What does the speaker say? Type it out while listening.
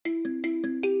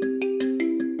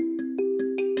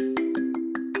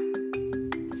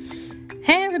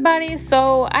everybody.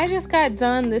 So I just got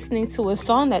done listening to a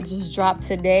song that just dropped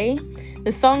today.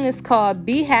 The song is called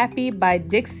Be Happy by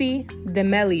Dixie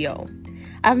D'Amelio.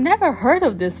 I've never heard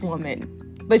of this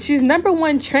woman, but she's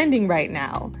 #1 trending right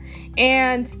now.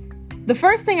 And the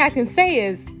first thing I can say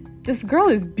is this girl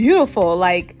is beautiful.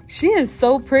 Like, she is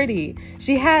so pretty.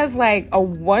 She has like a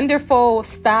wonderful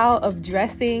style of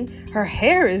dressing. Her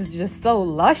hair is just so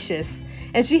luscious.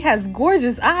 And she has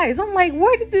gorgeous eyes. I'm like,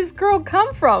 where did this girl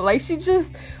come from? Like, she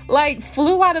just like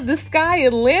flew out of the sky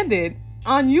and landed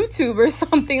on YouTube or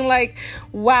something. Like,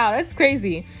 wow, that's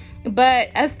crazy.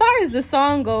 But as far as the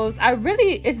song goes,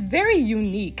 it's very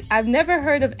unique. I've never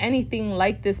heard of anything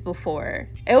like this before.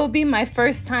 It will be my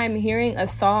first time hearing a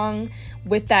song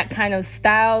with that kind of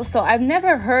style. So I've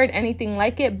never heard anything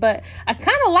like it, but I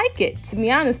kind of like it, to be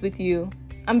honest with you.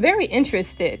 I'm very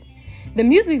interested. The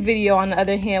music video, on the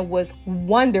other hand, was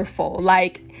wonderful.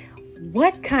 Like,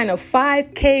 what kind of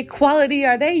 5K quality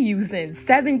are they using?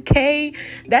 7K?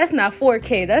 That's not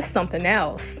 4K. That's something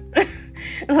else.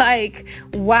 Like,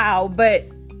 wow. But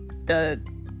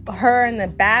her in the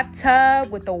bathtub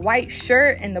with the white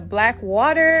shirt and the black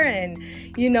water and,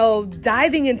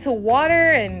 diving into water.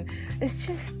 And it's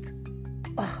just,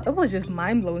 it was just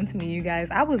mind blowing to me, you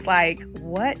guys. I was like,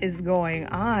 what is going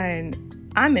on?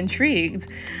 I'm intrigued.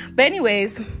 But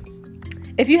anyways,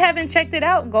 if you haven't checked it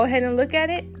out, go ahead and look at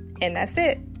it. And that's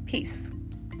it. Peace.